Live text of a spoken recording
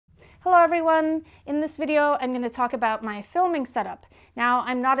Hello everyone! In this video I'm going to talk about my filming setup. Now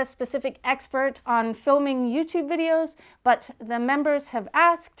I'm not a specific expert on filming YouTube videos, but the members have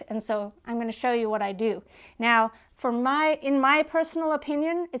asked and so I'm going to show you what I do. Now in my personal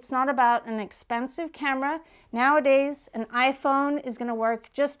opinion, it's not about an expensive camera. Nowadays an iPhone is going to work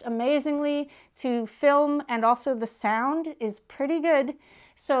just amazingly to film, and also the sound is pretty good.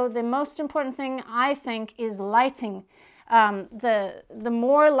 So the most important thing I think is lighting. The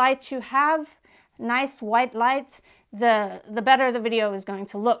more light you have, nice white light, the better the video is going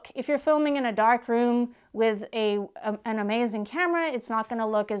to look. If you're filming in a dark room with an amazing camera, it's not going to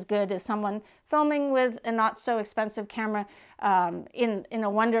look as good as someone filming with a not so expensive camera in a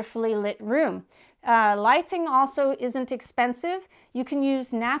wonderfully lit room. Lighting also isn't expensive. You can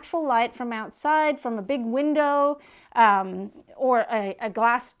use natural light from outside, from a big window or a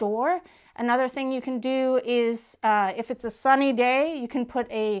glass door. Another thing you can do is, if it's a sunny day, you can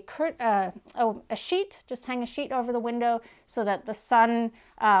put a sheet, just hang a sheet over the window so that the sun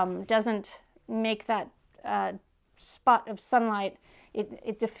doesn't make that spot of sunlight.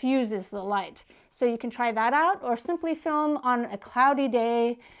 It diffuses the light. So you can try that out, or simply film on a cloudy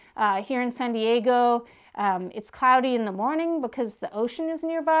day. Here in San Diego, it's cloudy in the morning because the ocean is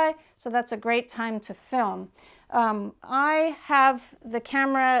nearby, so that's a great time to film. I have the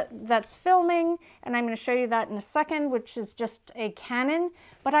camera that's filming, and I'm going to show you that in a second, which is just a Canon,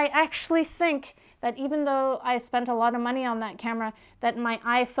 but I actually think that even though I spent a lot of money on that camera, that my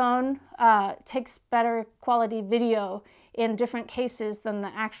iPhone takes better quality video in different cases than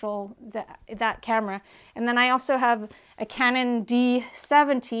that camera. And then I also have a Canon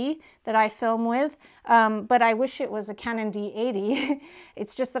D70 that I film with, but I wish it was a Canon D80.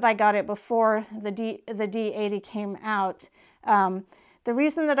 It's just that I got it before the D80 came out. The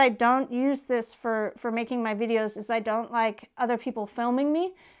reason that I don't use this for making my videos is I don't like other people filming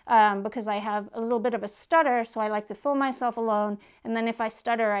me because I have a little bit of a stutter, so I like to film myself alone, and then if I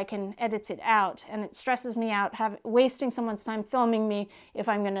stutter I can edit it out, and it stresses me out wasting someone's time filming me if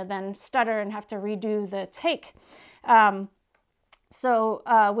I'm going to then stutter and have to redo the take. With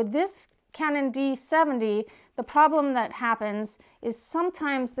this Canon D70, the problem that happens is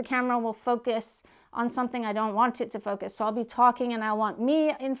sometimes the camera will focus on something I don't want it to focus. So I'll be talking and I want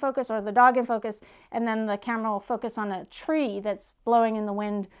me in focus or the dog in focus, and then the camera will focus on a tree that's blowing in the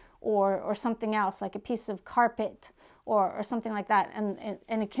wind or something else, like a piece of carpet or something like that, and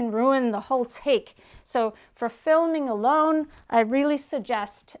it can ruin the whole take. So for filming alone, I really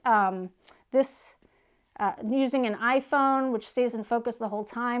suggest using an iPhone, which stays in focus the whole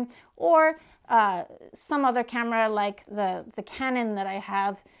time, or some other camera like the Canon that I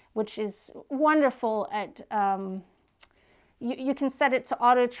have, which is wonderful at, you can set it to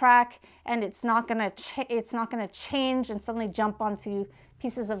auto track, and it's not gonna change and suddenly jump onto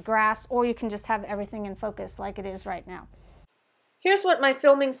pieces of grass, or you can just have everything in focus like it is right now. Here's what my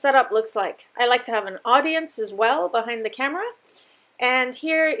filming setup looks like. I like to have an audience as well behind the camera. And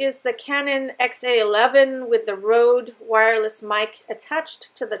here is the Canon XA11 with the Rode wireless mic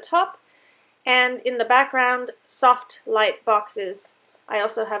attached to the top, and in the background, soft light boxes. I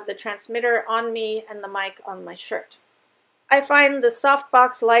also have the transmitter on me and the mic on my shirt. I find the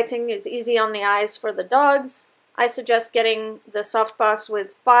softbox lighting is easy on the eyes for the dogs. I suggest getting the softbox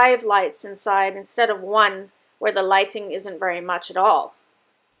with 5 lights inside instead of 1, where the lighting isn't very much at all.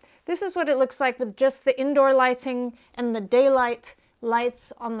 This is what it looks like with just the indoor lighting and the daylight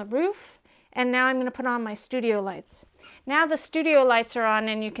lights on the roof. And now I'm going to put on my studio lights. Now the studio lights are on,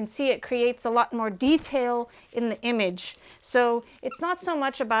 and you can see it creates a lot more detail in the image. So it's not so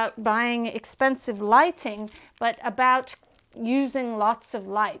much about buying expensive lighting, but about using lots of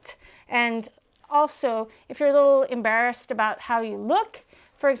light. And also, if you're a little embarrassed about how you look,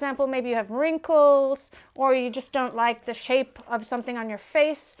 for example, maybe you have wrinkles, or you just don't like the shape of something on your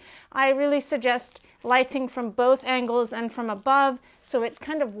face, I really suggest lighting from both angles and from above, so it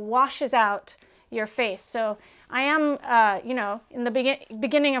kind of washes out your face. So I am, in the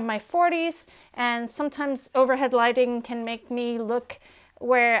beginning of my 40s, and sometimes overhead lighting can make me look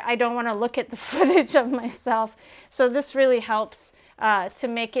where I don't want to look at the footage of myself. So this really helps to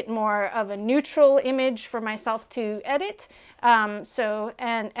make it more of a neutral image for myself to edit.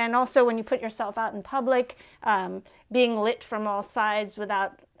 And also when you put yourself out in public, being lit from all sides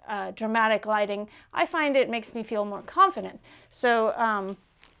without dramatic lighting, I find it makes me feel more confident. So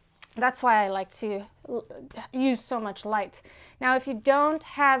that's why I like to use so much light. Now, if you don't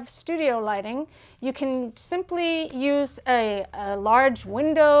have studio lighting, you can simply use a large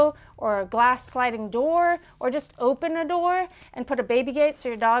window or a glass sliding door, or just open a door and put a baby gate so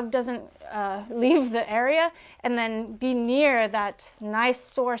your dog doesn't leave the area, and then be near that nice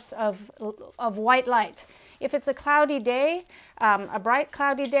source of white light. If it's a cloudy day, a bright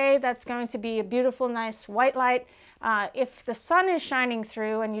cloudy day, that's going to be a beautiful, nice white light. If the sun is shining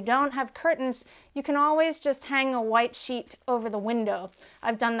through and you don't have curtains, you can always just hang a white sheet over the window.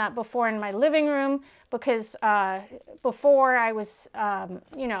 I've done that before in my living room, because before I was,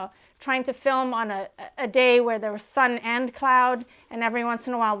 you know, trying to film on a day where there was sun and cloud, and every once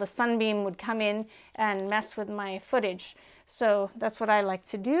in a while the sunbeam would come in and mess with my footage. So that's what I like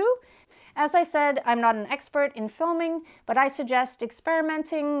to do. As I said, I'm not an expert in filming, but I suggest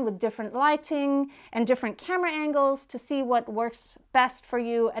experimenting with different lighting and different camera angles to see what works best for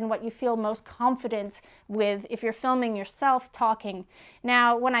you and what you feel most confident with if you're filming yourself talking.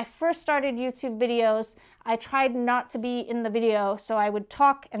 Now, when I first started YouTube videos, I tried not to be in the video, so I would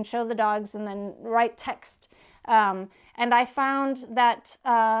talk and show the dogs and then write text. And I found that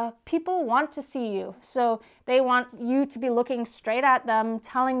people want to see you, so they want you to be looking straight at them,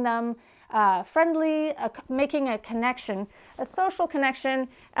 telling them friendly, making a connection, a social connection,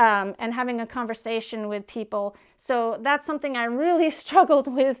 and having a conversation with people. So that's something I really struggled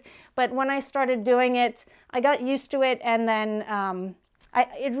with, but when I started doing it, I got used to it, and then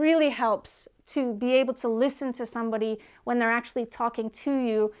it really helps to be able to listen to somebody when they're actually talking to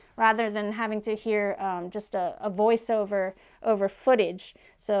you, rather than having to hear just a voiceover over footage.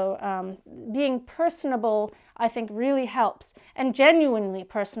 So being personable, I think, really helps, and genuinely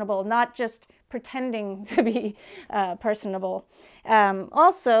personable, not just pretending to be personable.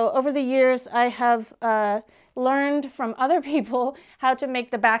 Also, over the years, I have learned from other people how to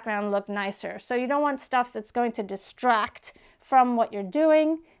make the background look nicer. So you don't want stuff that's going to distract from what you're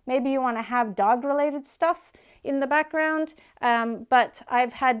doing. Maybe you want to have dog-related stuff in the background, but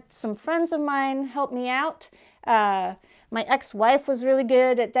I've had some friends of mine help me out. My ex-wife was really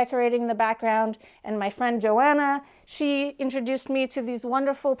good at decorating the background, and my friend Joanna, she introduced me to these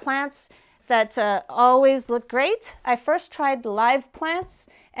wonderful plants that always look great. I first tried live plants,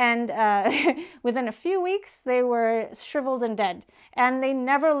 and within a few weeks they were shriveled and dead, and they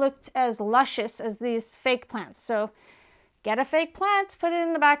never looked as luscious as these fake plants. So get a fake plant, put it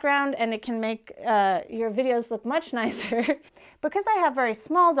in the background, and it can make your videos look much nicer. Because I have very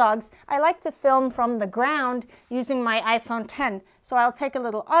small dogs, I like to film from the ground using my iPhone X. So I'll take a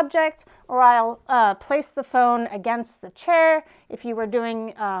little object, or I'll place the phone against the chair. If you were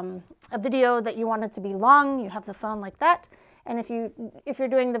doing a video that you wanted to be long, you have the phone like that. And if you're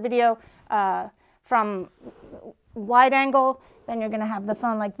doing the video from wide angle, then you're gonna have the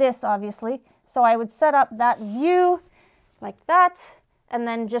phone like this, obviously. So I would set up that view like that, and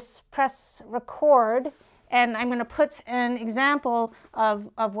then just press record, and I'm going to put an example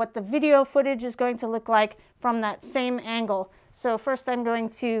of what the video footage is going to look like from that same angle. So first I'm going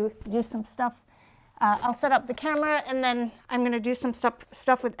to do some stuff. I'll set up the camera, and then I'm going to do some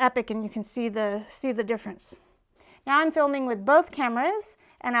stuff with Epic, and you can see the difference. Now I'm filming with both cameras,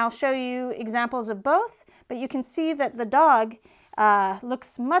 and I'll show you examples of both, but you can see that the dog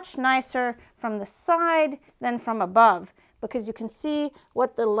looks much nicer from the side than from above, because you can see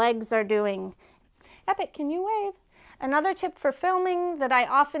what the legs are doing. Epic, can you wave? Another tip for filming that I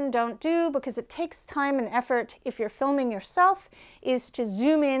often don't do, because it takes time and effort if you're filming yourself, is to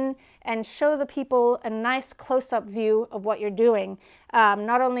zoom in and show the people a nice close-up view of what you're doing.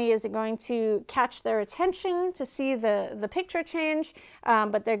 Not only is it going to catch their attention to see the picture change,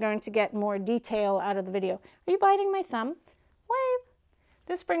 but they're going to get more detail out of the video. Are you biting my thumb? Wave.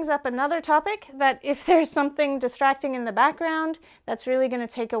 This brings up another topic, that if there's something distracting in the background, that's really going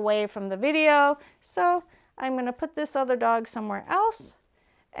to take away from the video. So I'm going to put this other dog somewhere else,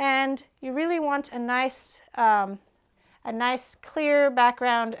 and you really want a nice clear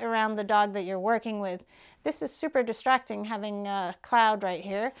background around the dog that you're working with. This is super distracting, having a cloud right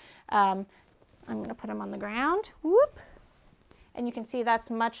here. I'm going to put him on the ground. Whoop. And you can see that's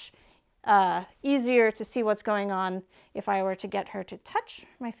much easier to see what's going on if I were to get her to touch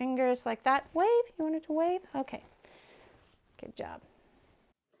my fingers like that. Wave? You wanted to wave? Okay. Good job.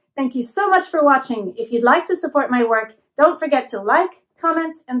 Thank you so much for watching. If you'd like to support my work, don't forget to like,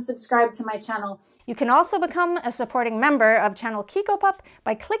 comment, and subscribe to my channel. You can also become a supporting member of channel Kikopup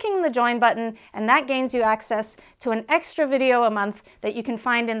by clicking the join button, and that gains you access to an extra video a month that you can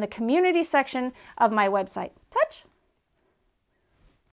find in the community section of my website. Touch!